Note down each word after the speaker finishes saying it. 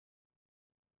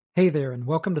Hey there, and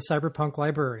welcome to Cyberpunk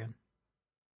Librarian.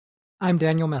 I'm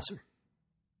Daniel Messer.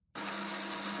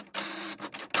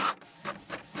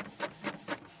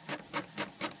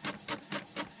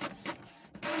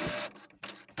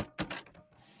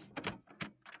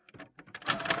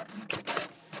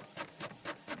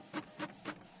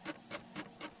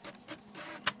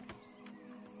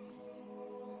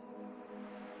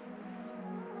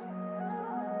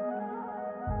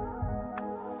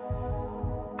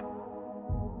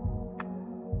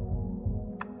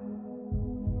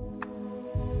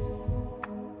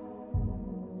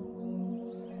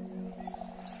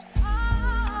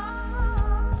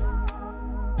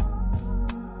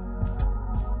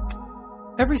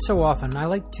 Every so often, I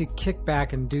like to kick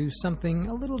back and do something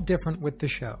a little different with the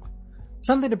show.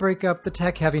 Something to break up the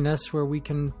tech heaviness where we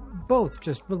can both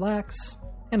just relax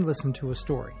and listen to a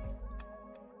story.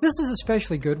 This is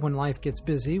especially good when life gets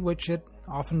busy, which it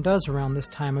often does around this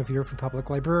time of year for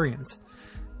public librarians.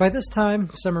 By this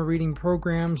time, summer reading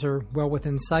programs are well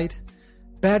within sight.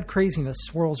 Bad craziness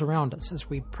swirls around us as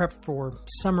we prep for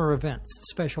summer events,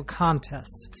 special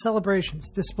contests, celebrations,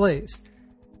 displays.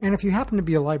 And if you happen to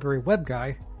be a library web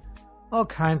guy, all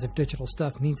kinds of digital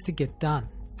stuff needs to get done.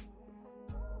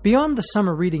 Beyond the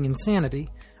summer reading insanity,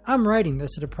 I'm writing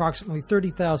this at approximately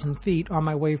 30,000 feet on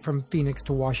my way from Phoenix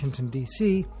to Washington,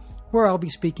 D.C., where I'll be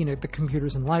speaking at the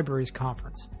Computers and Libraries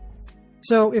Conference.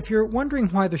 So if you're wondering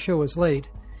why the show is late,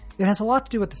 it has a lot to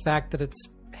do with the fact that it's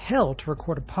hell to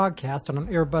record a podcast on an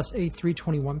Airbus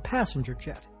A321 passenger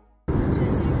jet.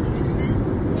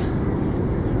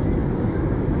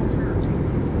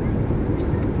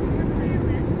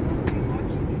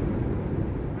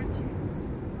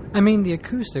 I mean, the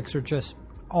acoustics are just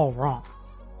all wrong.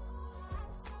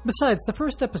 Besides, the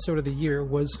first episode of the year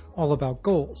was all about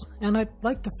goals, and I'd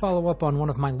like to follow up on one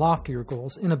of my loftier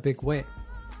goals in a big way.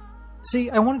 See,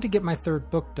 I wanted to get my third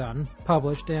book done,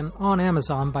 published, and on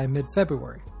Amazon by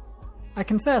mid-February. I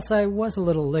confess I was a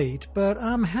little late, but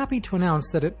I'm happy to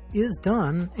announce that it is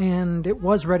done, and it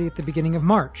was ready at the beginning of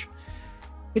March.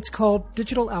 It's called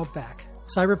Digital Outback,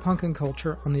 Cyberpunk and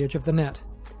Culture on the Edge of the Net.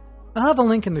 I'll have a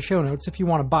link in the show notes if you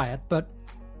want to buy it, but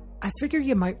I figure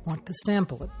you might want to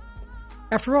sample it.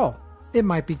 After all, it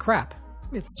might be crap.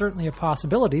 It's certainly a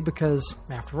possibility because,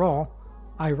 after all,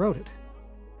 I wrote it.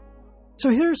 So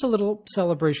here's a little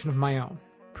celebration of my own,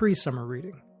 pre-summer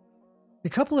reading. A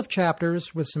couple of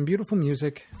chapters with some beautiful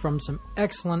music from some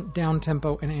excellent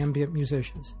down-tempo and ambient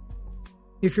musicians.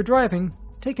 If you're driving,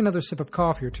 take another sip of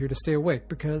coffee or two to stay awake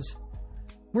because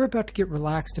we're about to get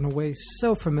relaxed in a way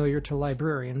so familiar to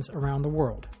librarians around the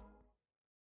world.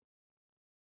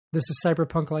 This is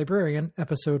Cyberpunk Librarian,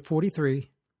 Episode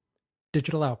 43,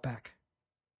 Digital Outback.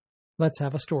 Let's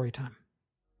have a story time.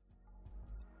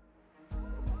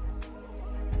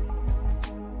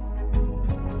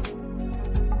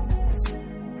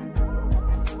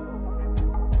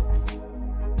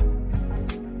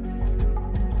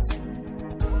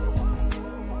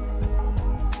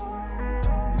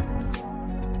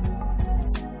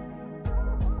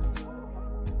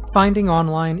 Finding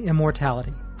Online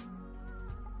Immortality.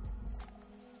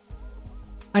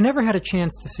 I never had a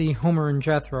chance to see Homer and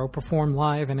Jethro perform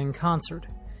live and in concert.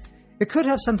 It could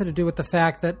have something to do with the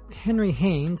fact that Henry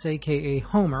Haynes, aka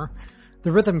Homer,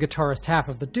 the rhythm guitarist half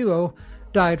of the duo,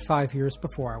 died 5 years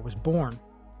before I was born.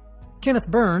 Kenneth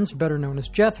Burns, better known as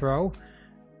Jethro,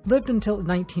 lived until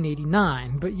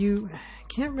 1989, but you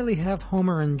can't really have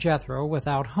Homer and Jethro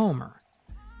without Homer.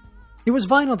 It was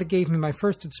vinyl that gave me my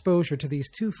first exposure to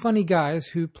these two funny guys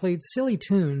who played silly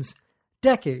tunes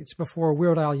decades before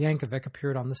Weird Al Yankovic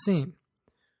appeared on the scene.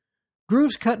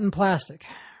 Grooves cut in plastic,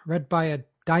 read by a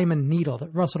diamond needle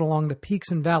that rustled along the peaks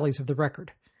and valleys of the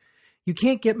record. You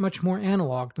can't get much more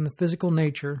analog than the physical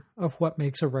nature of what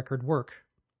makes a record work.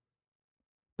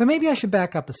 But maybe I should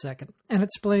back up a second and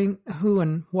explain who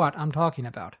and what I'm talking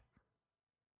about.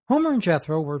 Homer and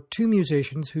Jethro were two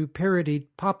musicians who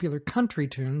parodied popular country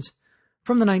tunes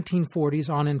from the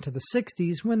 1940s on into the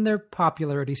 60s when their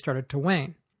popularity started to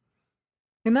wane.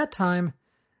 In that time,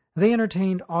 they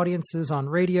entertained audiences on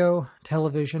radio,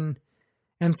 television,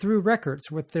 and through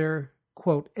records with their,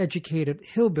 quote, educated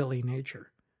hillbilly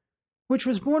nature, which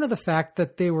was born of the fact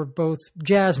that they were both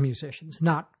jazz musicians,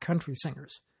 not country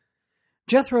singers.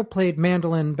 Jethro played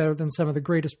mandolin better than some of the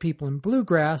greatest people in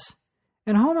bluegrass,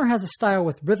 and Homer has a style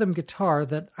with rhythm guitar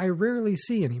that I rarely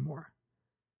see anymore.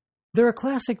 They're a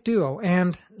classic duo,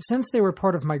 and since they were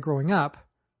part of my growing up,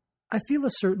 I feel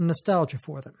a certain nostalgia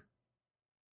for them,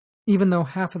 even though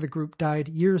half of the group died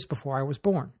years before I was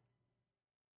born.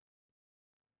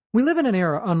 We live in an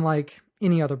era unlike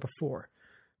any other before.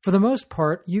 For the most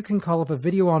part, you can call up a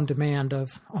video on demand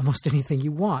of almost anything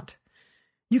you want.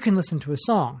 You can listen to a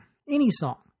song, any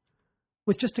song,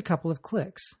 with just a couple of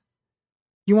clicks.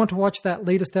 You want to watch that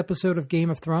latest episode of Game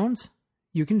of Thrones?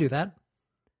 You can do that.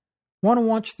 Want to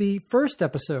watch the first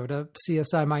episode of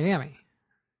CSI Miami?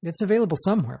 It's available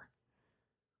somewhere.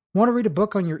 Want to read a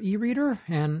book on your e-reader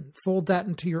and fold that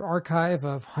into your archive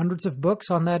of hundreds of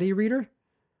books on that e-reader?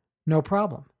 No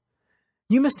problem.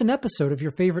 You missed an episode of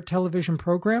your favorite television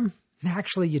program?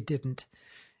 Actually, you didn't.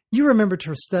 You remember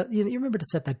to set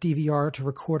that DVR to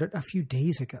record it a few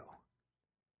days ago.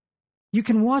 You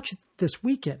can watch it this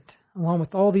weekend, along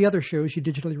with all the other shows you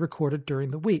digitally recorded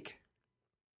during the week.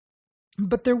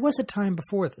 But there was a time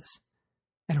before this,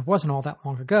 and it wasn't all that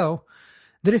long ago,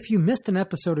 that if you missed an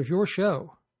episode of your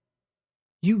show,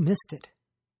 you missed it.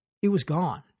 It was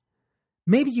gone.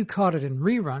 Maybe you caught it in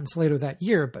reruns later that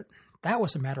year, but that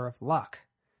was a matter of luck.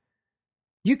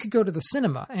 You could go to the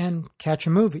cinema and catch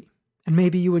a movie, and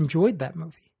maybe you enjoyed that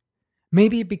movie.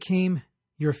 Maybe it became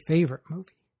your favorite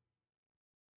movie.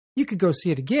 You could go see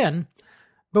it again,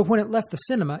 but when it left the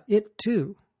cinema, it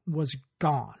too was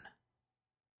gone.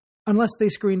 Unless they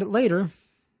screened it later,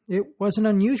 it wasn't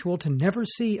unusual to never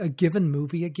see a given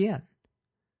movie again.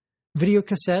 Video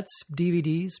cassettes,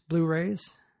 DVDs, Blu-rays,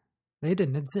 they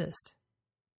didn't exist.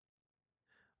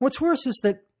 What's worse is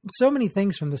that so many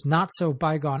things from this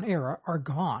not-so-bygone era are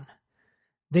gone.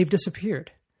 They've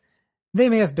disappeared. They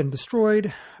may have been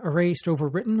destroyed, erased,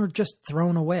 overwritten, or just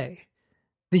thrown away.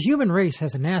 The human race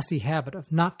has a nasty habit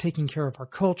of not taking care of our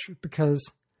culture because,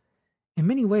 in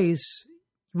many ways,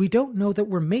 we don't know that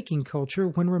we're making culture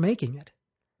when we're making it.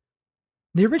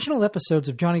 The original episodes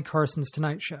of Johnny Carson's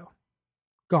Tonight Show,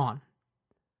 gone.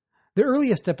 The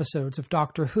earliest episodes of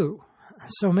Doctor Who,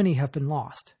 so many have been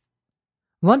lost.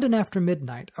 London After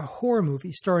Midnight, a horror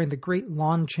movie starring the great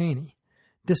Lon Chaney,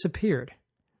 disappeared.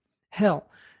 Hell,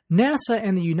 NASA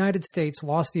and the United States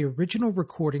lost the original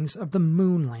recordings of the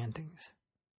moon landings.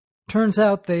 Turns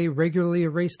out they regularly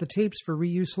erased the tapes for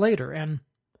reuse later, and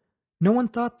no one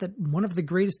thought that one of the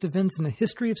greatest events in the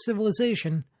history of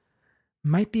civilization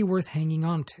might be worth hanging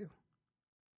on to.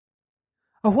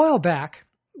 A while back,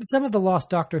 some of the lost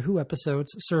Doctor Who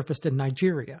episodes surfaced in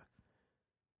Nigeria.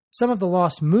 Some of the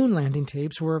lost moon landing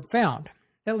tapes were found,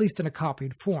 at least in a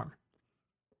copied form.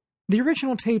 The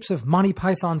original tapes of Monty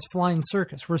Python's Flying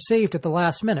Circus were saved at the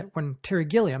last minute when Terry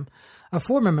Gilliam, a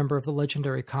former member of the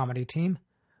legendary comedy team,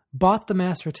 bought the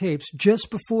master tapes just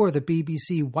before the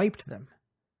BBC wiped them.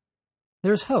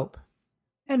 There's hope,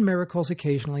 and miracles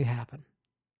occasionally happen.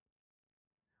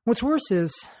 What's worse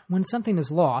is when something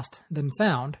is lost, then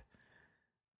found,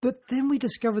 but then we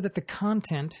discover that the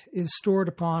content is stored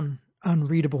upon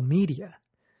unreadable media.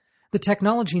 The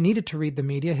technology needed to read the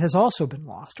media has also been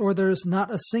lost, or there's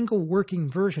not a single working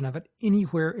version of it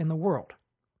anywhere in the world.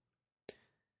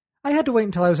 I had to wait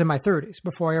until I was in my 30s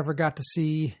before I ever got to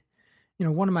see,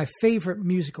 one of my favorite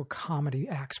musical comedy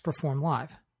acts perform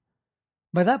live.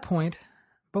 By that point,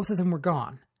 both of them were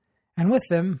gone, and with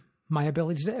them, my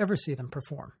ability to ever see them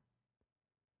perform.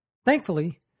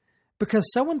 Thankfully,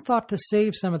 because someone thought to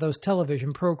save some of those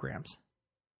television programs,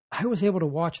 I was able to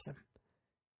watch them,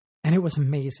 and it was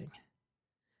amazing.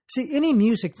 See, any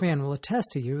music fan will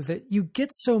attest to you that you get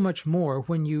so much more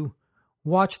when you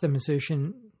watch the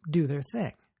musician do their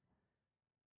thing.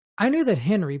 I knew that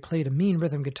Henry played a mean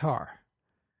rhythm guitar,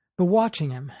 but watching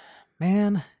him,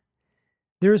 man,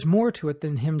 there is more to it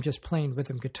than him just playing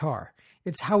rhythm guitar.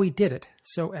 It's how he did it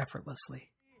so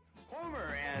effortlessly.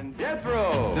 Homer and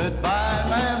Jethro. Goodbye,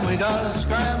 ma'am, we gotta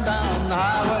scram down the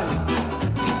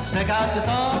highway. Stick out your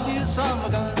thumb, you son of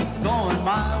a gun, going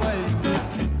my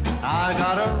way. I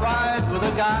got a ride with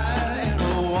a guy in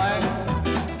a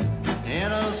wagon,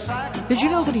 in a sack. Did you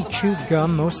know that he chewed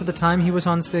gum most of the time he was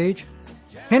on stage?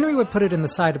 Henry would put it in the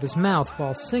side of his mouth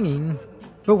while singing,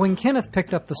 but when Kenneth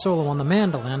picked up the solo on the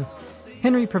mandolin,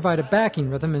 Henry provided backing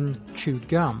rhythm and chewed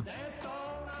gum.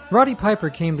 Roddy Piper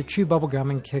came to chew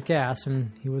bubblegum and kick ass,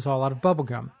 and he was all out of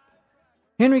bubblegum.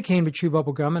 Henry came to chew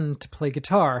bubblegum and to play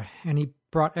guitar, and he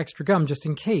brought extra gum just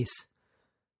in case.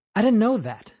 I didn't know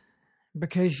that,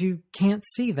 because you can't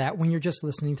see that when you're just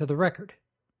listening to the record.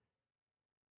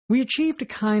 We achieved a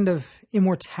kind of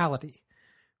immortality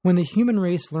when the human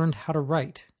race learned how to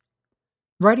write.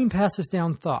 Writing passes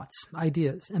down thoughts,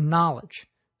 ideas, and knowledge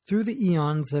through the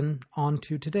eons and on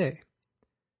to today.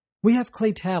 We have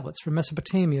clay tablets from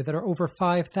Mesopotamia that are over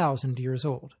 5,000 years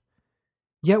old.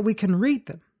 Yet we can read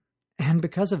them, and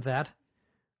because of that,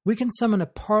 we can summon a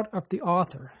part of the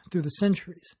author through the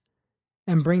centuries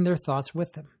and bring their thoughts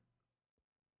with them.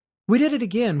 We did it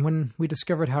again when we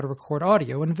discovered how to record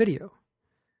audio and video.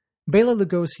 Bela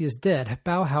Lugosi is dead.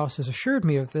 Bauhaus has assured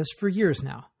me of this for years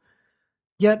now.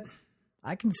 Yet,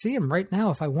 I can see him right now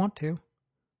if I want to.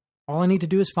 All I need to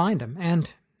do is find him,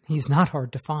 and he's not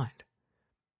hard to find.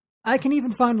 I can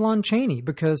even find Lon Chaney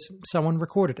because someone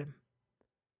recorded him.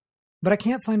 But I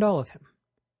can't find all of him.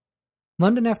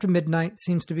 London after midnight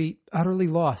seems to be utterly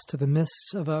lost to the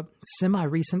mists of a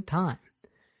semi-recent time,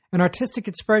 an artistic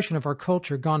expression of our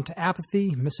culture gone to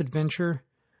apathy, misadventure,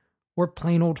 or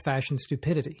plain old-fashioned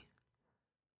stupidity.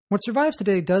 What survives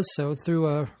today does so through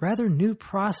a rather new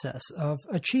process of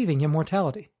achieving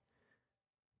immortality.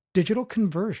 Digital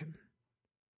conversion.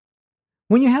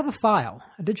 When you have a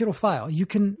digital file, you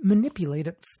can manipulate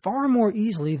it far more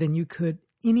easily than you could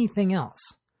anything else.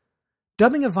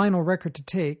 Dubbing a vinyl record to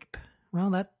tape, well,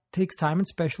 that takes time and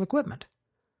special equipment.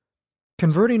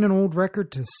 Converting an old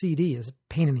record to CD is a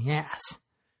pain in the ass.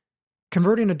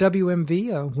 Converting a WMV,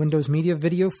 a Windows Media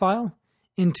video file,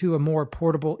 into a more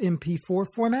portable MP4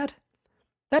 format,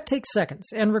 that takes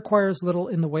seconds and requires little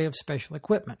in the way of special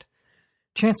equipment.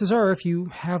 Chances are, if you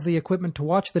have the equipment to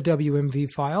watch the WMV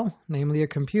file, namely a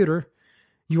computer,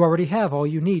 you already have all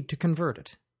you need to convert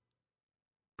it.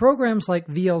 Programs like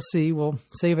VLC will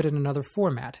save it in another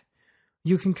format.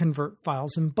 You can convert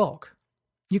files in bulk.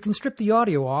 You can strip the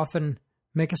audio off and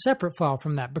make a separate file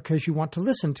from that because you want to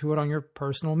listen to it on your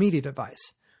personal media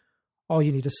device. All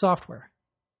you need is software.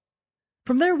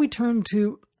 From there, we turn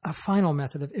to a final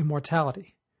method of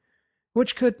immortality,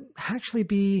 which could actually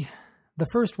be the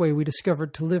first way we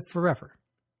discovered to live forever.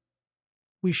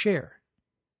 We share.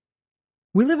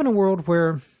 We live in a world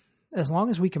where, as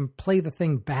long as we can play the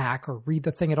thing back or read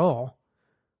the thing at all,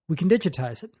 we can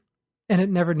digitize it, and it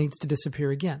never needs to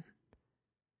disappear again.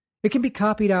 It can be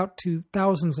copied out to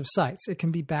thousands of sites. It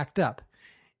can be backed up.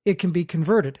 It can be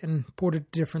converted and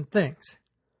ported to different things.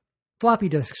 Floppy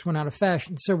disks went out of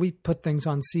fashion, so we put things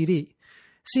on CD.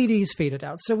 CDs faded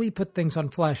out, so we put things on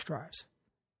flash drives.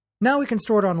 Now we can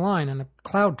store it online on a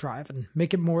cloud drive and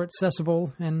make it more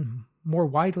accessible and more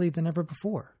widely than ever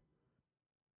before.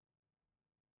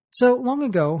 So, long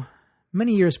ago,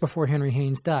 many years before Henry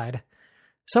Haynes died,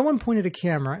 someone pointed a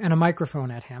camera and a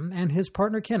microphone at him and his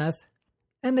partner Kenneth,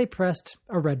 and they pressed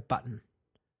a red button.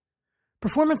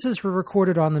 Performances were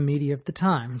recorded on the media of the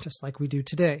time, just like we do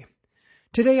today.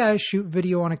 Today I shoot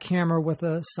video on a camera with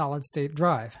a solid-state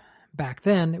drive. Back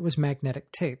then, it was magnetic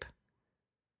tape.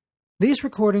 These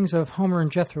recordings of Homer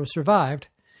and Jethro survived,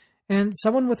 and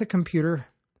someone with a computer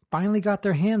finally got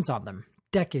their hands on them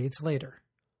decades later.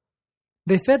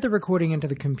 They fed the recording into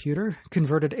the computer,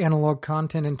 converted analog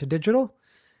content into digital,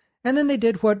 and then they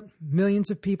did what millions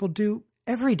of people do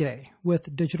every day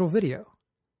with digital video.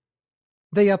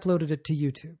 They uploaded it to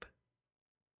YouTube.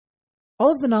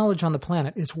 All of the knowledge on the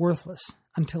planet is worthless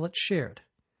until it's shared.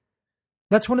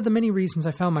 That's one of the many reasons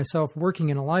I found myself working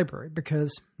in a library,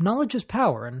 because knowledge is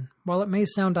power, and while it may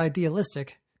sound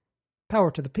idealistic,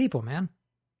 power to the people, man.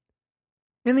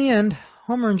 In the end,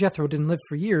 Homer and Jethro didn't live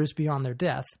for years beyond their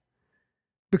death,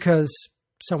 because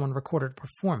someone recorded a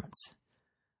performance.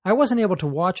 I wasn't able to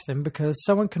watch them because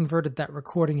someone converted that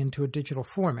recording into a digital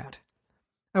format.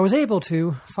 I was able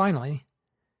to, finally,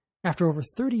 after over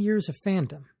 30 years of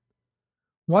fandom,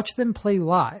 watch them play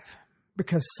live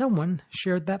because someone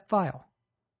shared that file.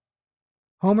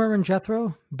 Homer and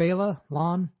Jethro, Bela,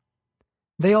 Lon,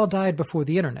 they all died before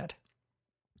the internet.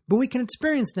 But we can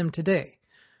experience them today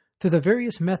through the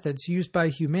various methods used by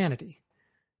humanity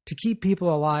to keep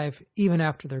people alive even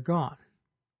after they're gone.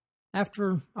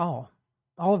 After all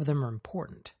of them are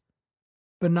important,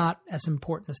 but not as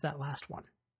important as that last one.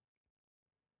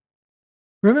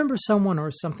 Remember someone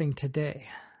or something today,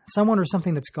 someone or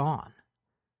something that's gone.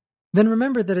 Then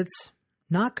remember that it's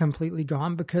not completely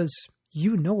gone because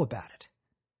you know about it.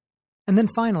 And then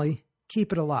finally,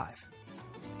 keep it alive.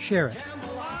 Share it.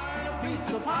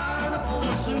 Pizza pie,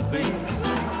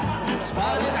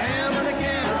 spotted ham and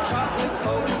again,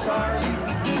 chocolate-coated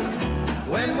sardine.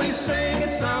 When we sing,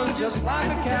 it sounds just like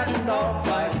a cat and dog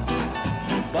fight.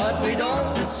 But we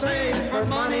don't sing for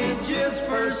money, just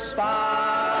for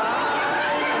spite.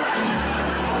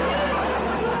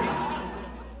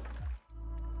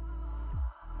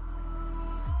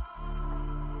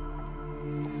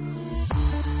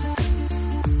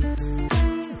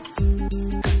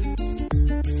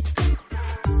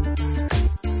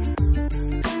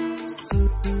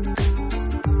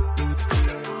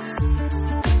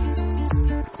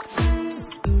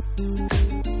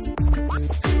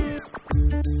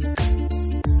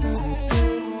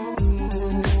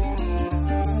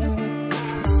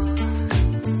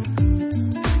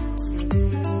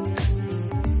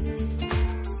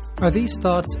 Are these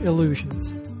thoughts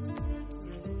illusions?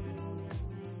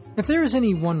 If there is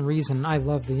any one reason I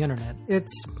love the internet,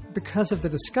 it's because of the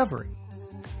discovery.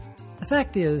 The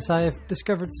fact is, I have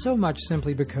discovered so much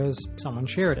simply because someone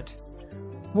shared it.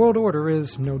 World Order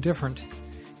is no different.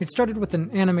 It started with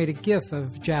an animated GIF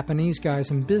of Japanese guys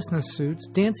in business suits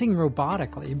dancing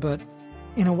robotically, but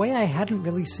in a way I hadn't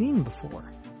really seen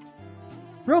before.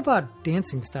 Robot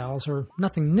dancing styles are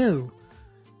nothing new,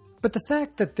 but the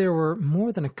fact that there were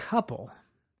more than a couple,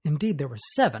 indeed there were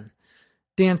 7,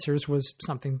 dancers was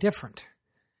something different.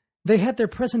 They had their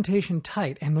presentation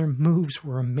tight and their moves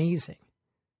were amazing.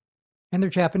 And they're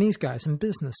Japanese guys in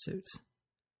business suits.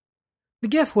 The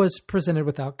GIF was presented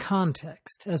without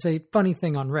context, as a funny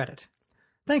thing on Reddit.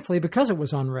 Thankfully, because it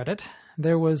was on Reddit,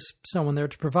 there was someone there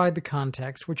to provide the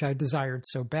context which I desired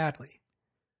so badly.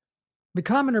 The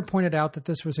commenter pointed out that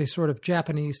this was a sort of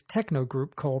Japanese techno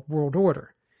group called World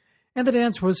Order, and the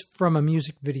dance was from a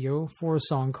music video for a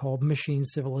song called Machine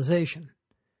Civilization.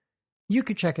 You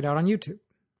could check it out on YouTube.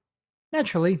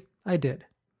 Naturally, I did.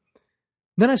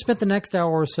 Then I spent the next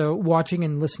hour or so watching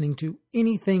and listening to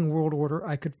anything World Order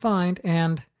I could find,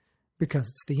 and because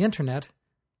it's the internet,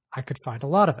 I could find a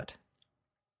lot of it.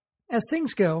 As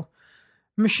things go,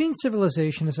 Machine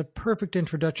Civilization is a perfect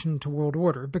introduction to World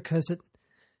Order because it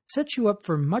sets you up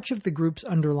for much of the group's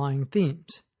underlying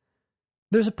themes.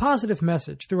 There's a positive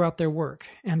message throughout their work,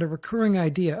 and a recurring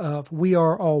idea of "we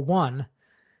are all one"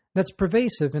 that's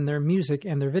pervasive in their music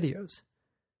and their videos.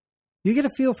 You get a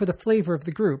feel for the flavor of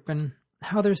the group and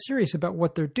how they're serious about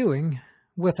what they're doing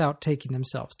without taking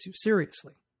themselves too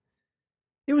seriously.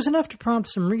 It was enough to prompt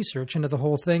some research into the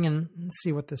whole thing and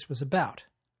see what this was about.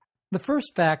 The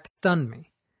first fact stunned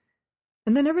me,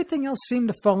 and then everything else seemed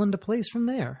to fall into place from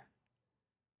there.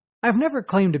 I've never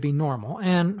claimed to be normal,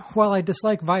 and while I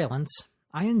dislike violence,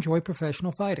 I enjoy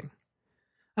professional fighting.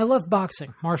 I love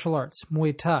boxing, martial arts,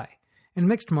 Muay Thai, and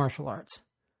mixed martial arts.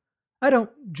 I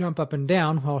don't jump up and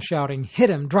down while shouting, "Hit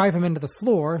him, drive him into the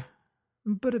floor,"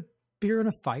 but a beer and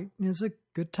a fight is a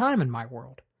good time in my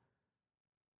world.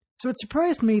 So it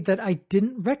surprised me that I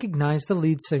didn't recognize the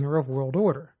lead singer of World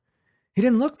Order. He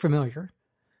didn't look familiar.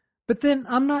 But then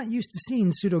I'm not used to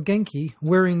seeing Pseudo Genki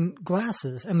wearing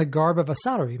glasses and the garb of a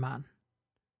salaryman.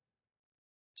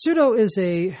 Pseudo is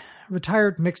a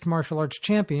retired mixed martial arts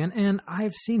champion, and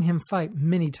I've seen him fight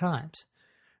many times.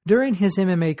 During his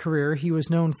MMA career, he was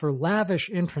known for lavish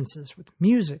entrances with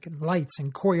music and lights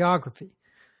and choreography,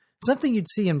 something you'd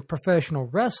see in professional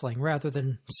wrestling rather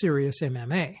than serious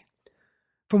MMA.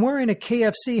 From wearing a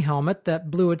KFC helmet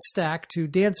that blew its stack to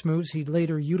dance moves he'd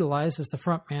later utilize as the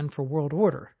frontman for World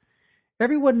Order,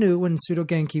 everyone knew when Pseudo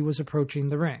Genki was approaching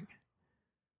the ring.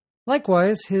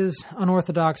 Likewise, his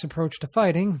unorthodox approach to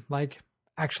fighting, like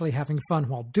actually having fun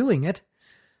while doing it,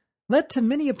 led to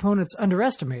many opponents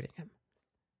underestimating him.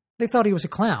 They thought he was a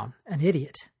clown, an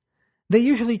idiot. They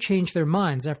usually changed their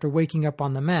minds after waking up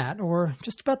on the mat, or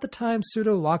just about the time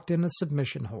Pseudo locked in a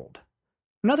submission hold.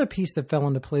 Another piece that fell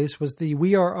into place was the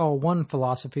 "we are all one"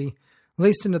 philosophy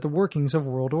laced into the workings of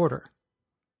World Order.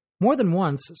 More than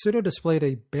once, Pseudo displayed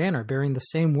a banner bearing the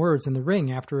same words in the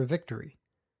ring after a victory.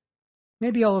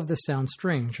 Maybe all of this sounds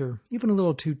strange, or even a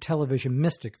little too television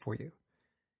mystic for you.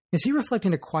 Is he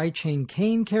reflecting a Kwai Chang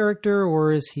Caine character,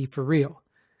 or is he for real?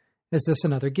 Is this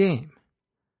another game?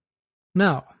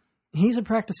 No, he's a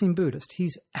practicing Buddhist.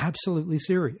 He's absolutely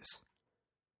serious.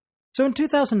 So in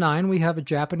 2009, we have a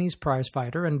Japanese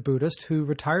prizefighter and Buddhist who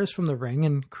retires from the ring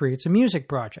and creates a music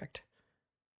project.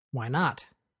 Why not?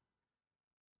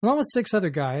 Along with 6 other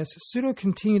guys, Pseudo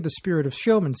continued the spirit of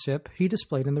showmanship he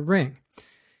displayed in the ring.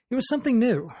 It was something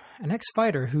new, an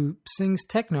ex-fighter who sings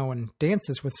techno and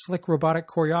dances with slick robotic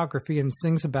choreography and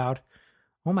sings about,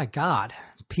 oh my god,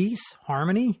 peace,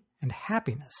 harmony, and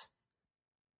happiness.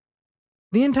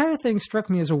 The entire thing struck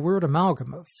me as a weird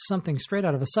amalgam of something straight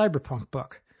out of a cyberpunk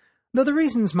book, though the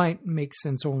reasons might make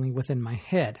sense only within my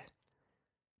head.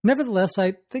 Nevertheless,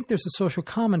 I think there's a social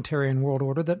commentary in World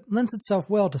Order that lends itself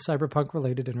well to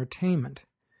cyberpunk-related entertainment.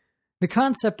 The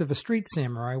concept of a street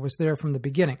samurai was there from the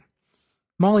beginning.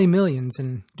 Molly Millions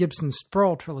and Gibson's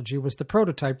Sprawl trilogy was the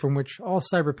prototype from which all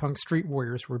cyberpunk street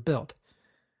warriors were built.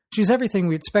 She's everything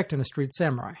we expect in a street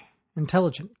samurai: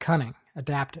 intelligent, cunning,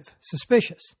 adaptive,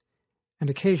 suspicious, and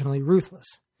occasionally ruthless.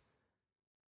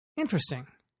 Interesting,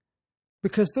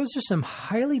 because those are some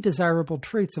highly desirable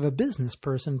traits of a business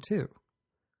person, too.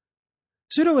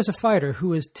 Pseudo is a fighter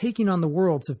who is taking on the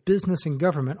worlds of business and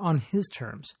government on his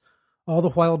terms, all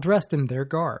the while dressed in their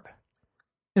garb.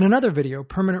 In another video,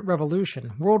 Permanent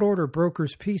Revolution, World Order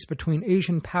brokers peace between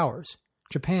Asian powers,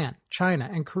 Japan, China,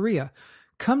 and Korea,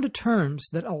 come to terms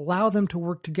that allow them to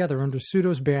work together under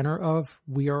Pseudo's banner of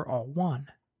 "we are all one."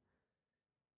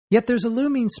 Yet there's a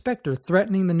looming specter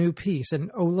threatening the new peace, and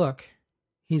oh look,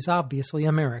 he's obviously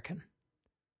American.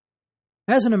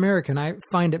 As an American, I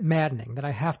find it maddening that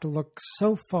I have to look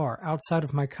so far outside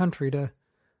of my country to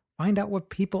find out what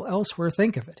people elsewhere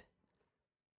think of it.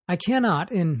 I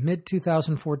cannot, in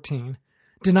mid-2014,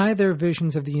 deny their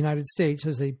visions of the United States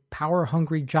as a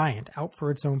power-hungry giant out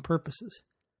for its own purposes.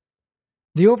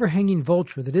 The overhanging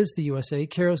vulture that is the USA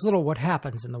cares little what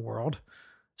happens in the world,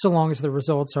 so long as the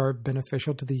results are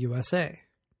beneficial to the USA.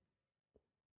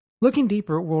 Looking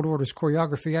deeper at World Order's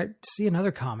choreography, I see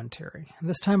another commentary,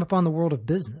 this time upon the world of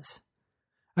business.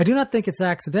 I do not think it's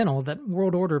accidental that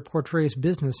World Order portrays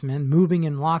businessmen moving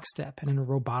in lockstep and in a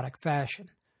robotic fashion.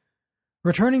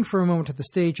 Returning for a moment to the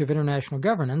stage of international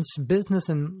governance, business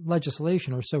and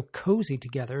legislation are so cozy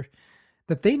together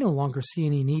that they no longer see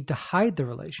any need to hide the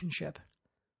relationship.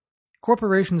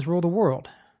 Corporations rule the world,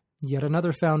 yet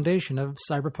another foundation of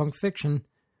cyberpunk fiction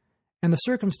and the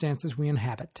circumstances we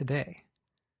inhabit today.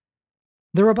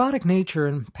 The robotic nature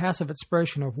and passive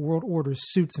expression of World Order's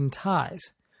suits and ties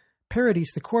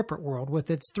parodies the corporate world with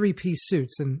its three-piece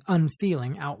suits and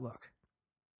unfeeling outlook.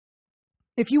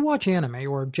 If you watch anime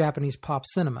or Japanese pop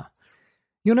cinema,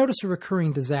 you'll notice a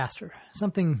recurring disaster,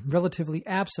 something relatively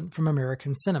absent from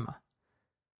American cinema.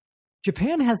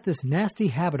 Japan has this nasty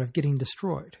habit of getting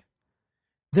destroyed.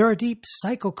 There are deep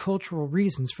psychocultural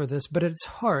reasons for this, but at its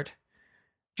heart,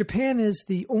 Japan is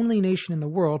the only nation in the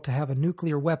world to have a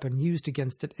nuclear weapon used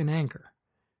against it in anger.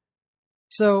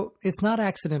 So, it's not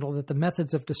accidental that the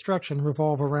methods of destruction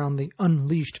revolve around the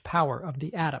unleashed power of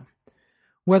the atom.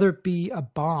 Whether it be a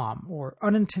bomb or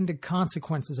unintended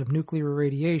consequences of nuclear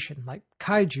radiation like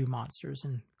kaiju monsters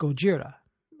and Gojira,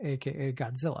 aka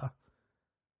Godzilla,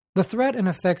 the threat and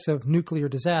effects of nuclear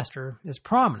disaster is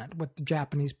prominent with the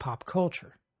Japanese pop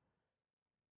culture.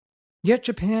 Yet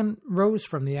Japan rose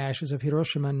from the ashes of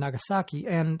Hiroshima and Nagasaki,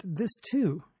 and this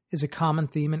too is a common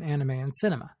theme in anime and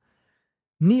cinema.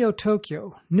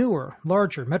 Neo-Tokyo, newer,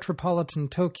 larger metropolitan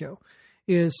Tokyo,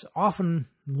 is often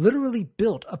literally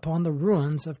built upon the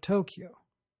ruins of Tokyo.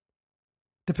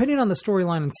 Depending on the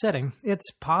storyline and setting,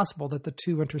 it's possible that the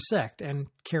two intersect and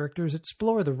characters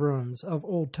explore the ruins of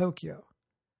old Tokyo.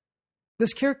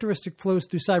 This characteristic flows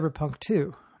through Cyberpunk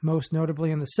too, most notably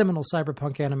in the seminal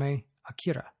cyberpunk anime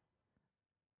Akira.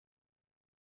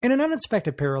 In an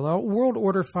unexpected parallel, World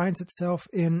Order finds itself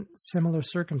in similar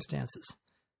circumstances.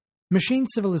 Machine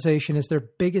Civilization is their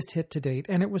biggest hit to date,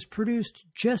 and it was produced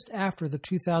just after the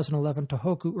 2011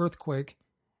 Tohoku earthquake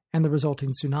and the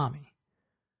resulting tsunami.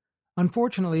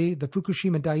 Unfortunately, the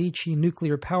Fukushima Daiichi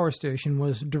nuclear power station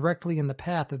was directly in the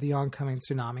path of the oncoming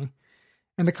tsunami,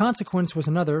 and the consequence was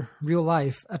another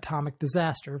real-life atomic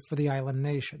disaster for the island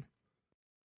nation.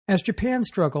 As Japan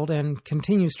struggled and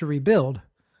continues to rebuild,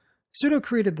 Sudo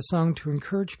created the song to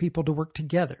encourage people to work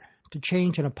together, to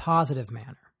change in a positive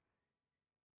manner.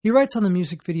 He writes on the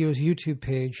music video's YouTube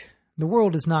page, "The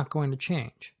world is not going to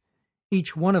change.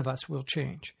 Each one of us will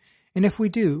change. And if we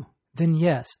do, then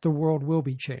yes, the world will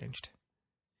be changed.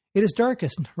 It is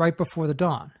darkest right before the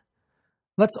dawn.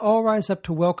 Let's all rise up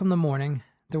to welcome the morning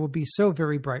that will be so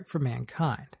very bright for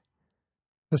mankind."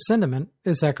 The sentiment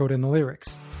is echoed in the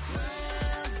lyrics.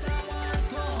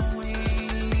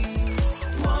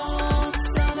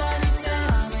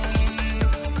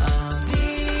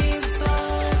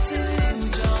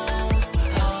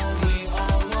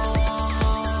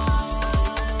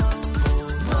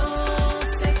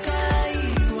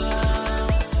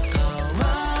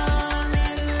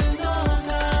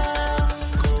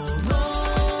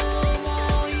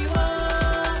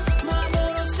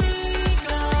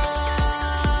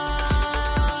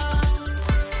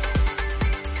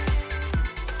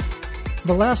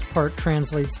 The last part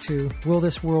translates to, will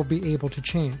this world be able to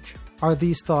change? Are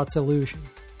these thoughts illusion?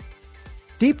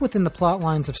 Deep within the plot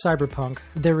lines of Cyberpunk,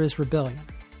 there is rebellion.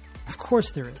 Of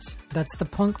course there is. That's the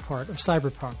punk part of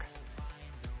Cyberpunk.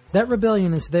 That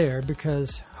rebellion is there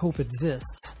because hope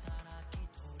exists.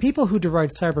 People who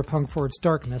deride Cyberpunk for its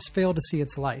darkness fail to see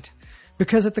its light,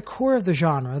 because at the core of the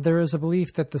genre there is a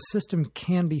belief that the system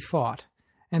can be fought,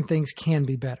 and things can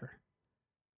be better.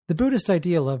 The Buddhist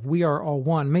ideal of we are all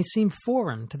one may seem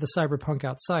foreign to the cyberpunk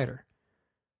outsider,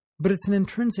 but it's an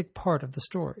intrinsic part of the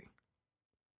story.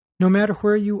 No matter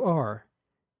where you are,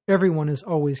 everyone is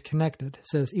always connected,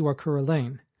 says Iwakura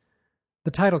Lane,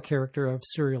 the title character of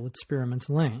Serial Experiments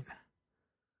Lane.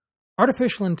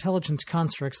 Artificial intelligence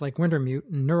constructs like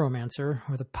Wintermute and Neuromancer,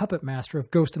 or the puppet master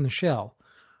of Ghost in the Shell,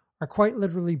 are quite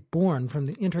literally born from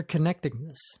the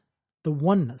interconnectedness, the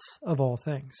oneness of all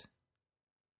things.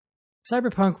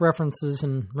 Cyberpunk references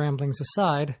and ramblings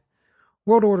aside,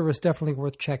 World Order is definitely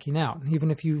worth checking out, even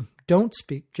if you don't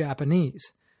speak Japanese.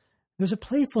 There's a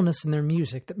playfulness in their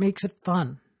music that makes it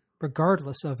fun,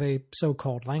 regardless of a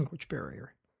so-called language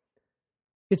barrier.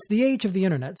 It's the age of the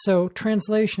internet, so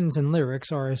translations and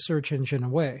lyrics are a search engine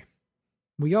away.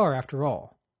 We are, after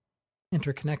all,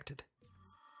 interconnected.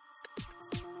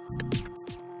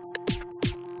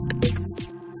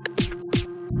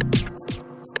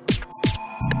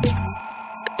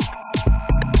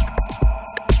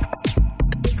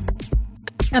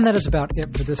 And that is about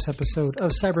it for this episode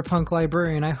of Cyberpunk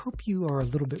Librarian. I hope you are a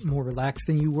little bit more relaxed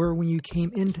than you were when you came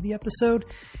into the episode.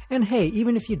 And hey,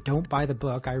 even if you don't buy the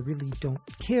book, I really don't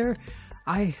care.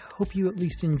 I hope you at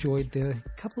least enjoyed the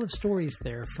couple of stories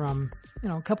there from,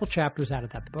 a couple chapters out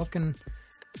of that book and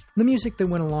the music that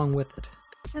went along with it.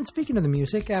 And speaking of the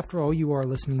music, after all, you are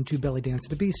listening to Bellydance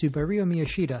at Ebisu by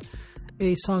Miyashita,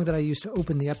 a song that I used to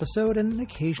open the episode and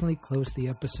occasionally close the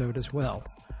episode as well.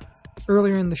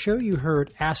 Earlier in the show, you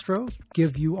heard Astro,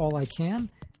 Give You All I Can,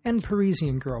 and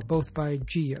Parisian Girl, both by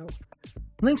Giyo.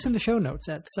 Links in the show notes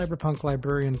at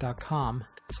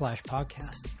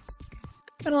cyberpunklibrarian.com/podcast.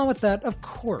 And along with that, of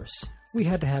course, we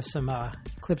had to have some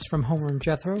clips from Homer and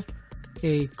Jethro,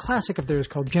 a classic of theirs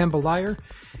called Jambalaya,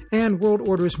 and World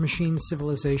Order's Machine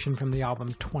Civilization from the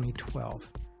album 2012.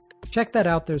 Check that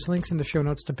out. There's links in the show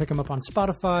notes to pick them up on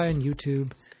Spotify and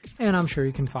YouTube, and I'm sure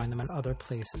you can find them in other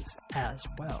places as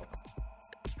well.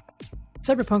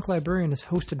 Cyberpunk Librarian is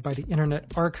hosted by the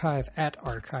Internet Archive at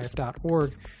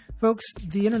archive.org. Folks,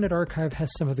 the Internet Archive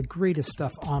has some of the greatest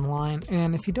stuff online,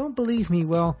 and if you don't believe me,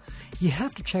 well, you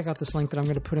have to check out this link that I'm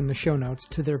going to put in the show notes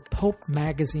to their Pulp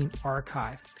Magazine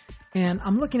archive. And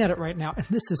I'm looking at it right now, and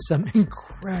this is some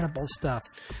incredible stuff.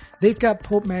 They've got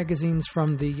pulp magazines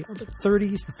from the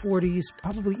 30s, the 40s,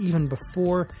 probably even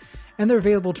before, and they're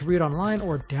available to read online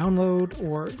or download,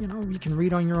 or, you can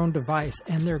read on your own device,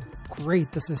 and they're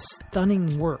great. This is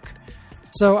stunning work.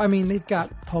 So, they've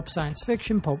got pulp science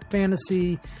fiction, pulp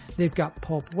fantasy, they've got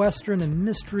pulp western and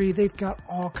mystery, they've got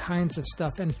all kinds of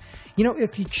stuff. And,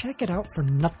 if you check it out for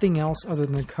nothing else other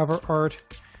than the cover art,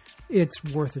 it's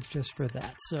worth it just for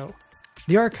that. So,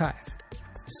 the archive,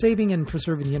 saving and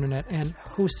preserving the internet, and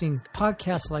hosting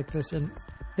podcasts like this and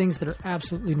things that are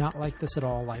absolutely not like this at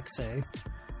all, like, say,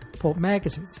 pulp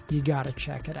magazines. You gotta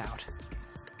check it out.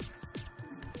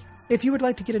 If you would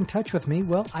like to get in touch with me,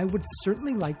 well, I would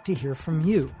certainly like to hear from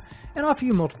you and offer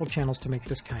you multiple channels to make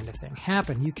this kind of thing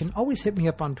happen. You can always hit me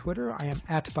up on Twitter. I am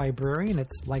at Librarian.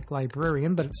 It's like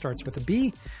librarian, but it starts with a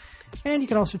B. And you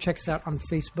can also check us out on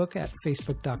Facebook at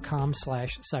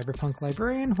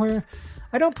facebook.com/cyberpunklibrarian, where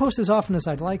I don't post as often as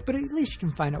I'd like, but at least you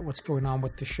can find out what's going on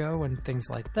with the show and things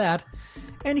like that.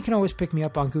 And you can always pick me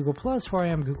up on Google+, where I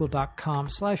am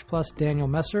google.com/plus Daniel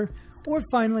Messer. Or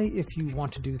finally, if you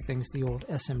want to do things the old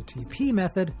SMTP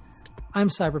method, I'm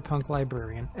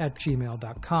cyberpunklibrarian at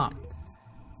gmail.com.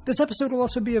 This episode will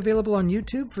also be available on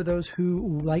YouTube for those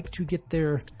who like to get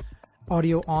their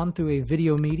audio on through a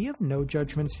video medium. No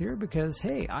judgments here because,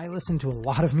 hey, I listen to a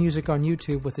lot of music on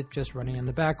YouTube with it just running in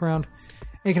the background.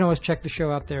 And you can always check the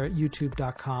show out there at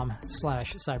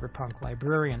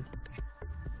youtube.com/cyberpunklibrarian.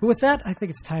 But with that, I think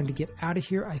it's time to get out of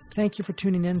here. I thank you for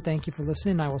tuning in. Thank you for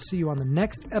listening. I will see you on the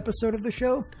next episode of the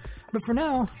show. But for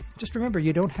now, just remember,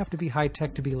 you don't have to be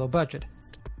high-tech to be low budget.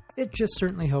 It just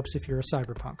certainly helps if you're a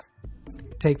cyberpunk.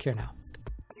 Take care now.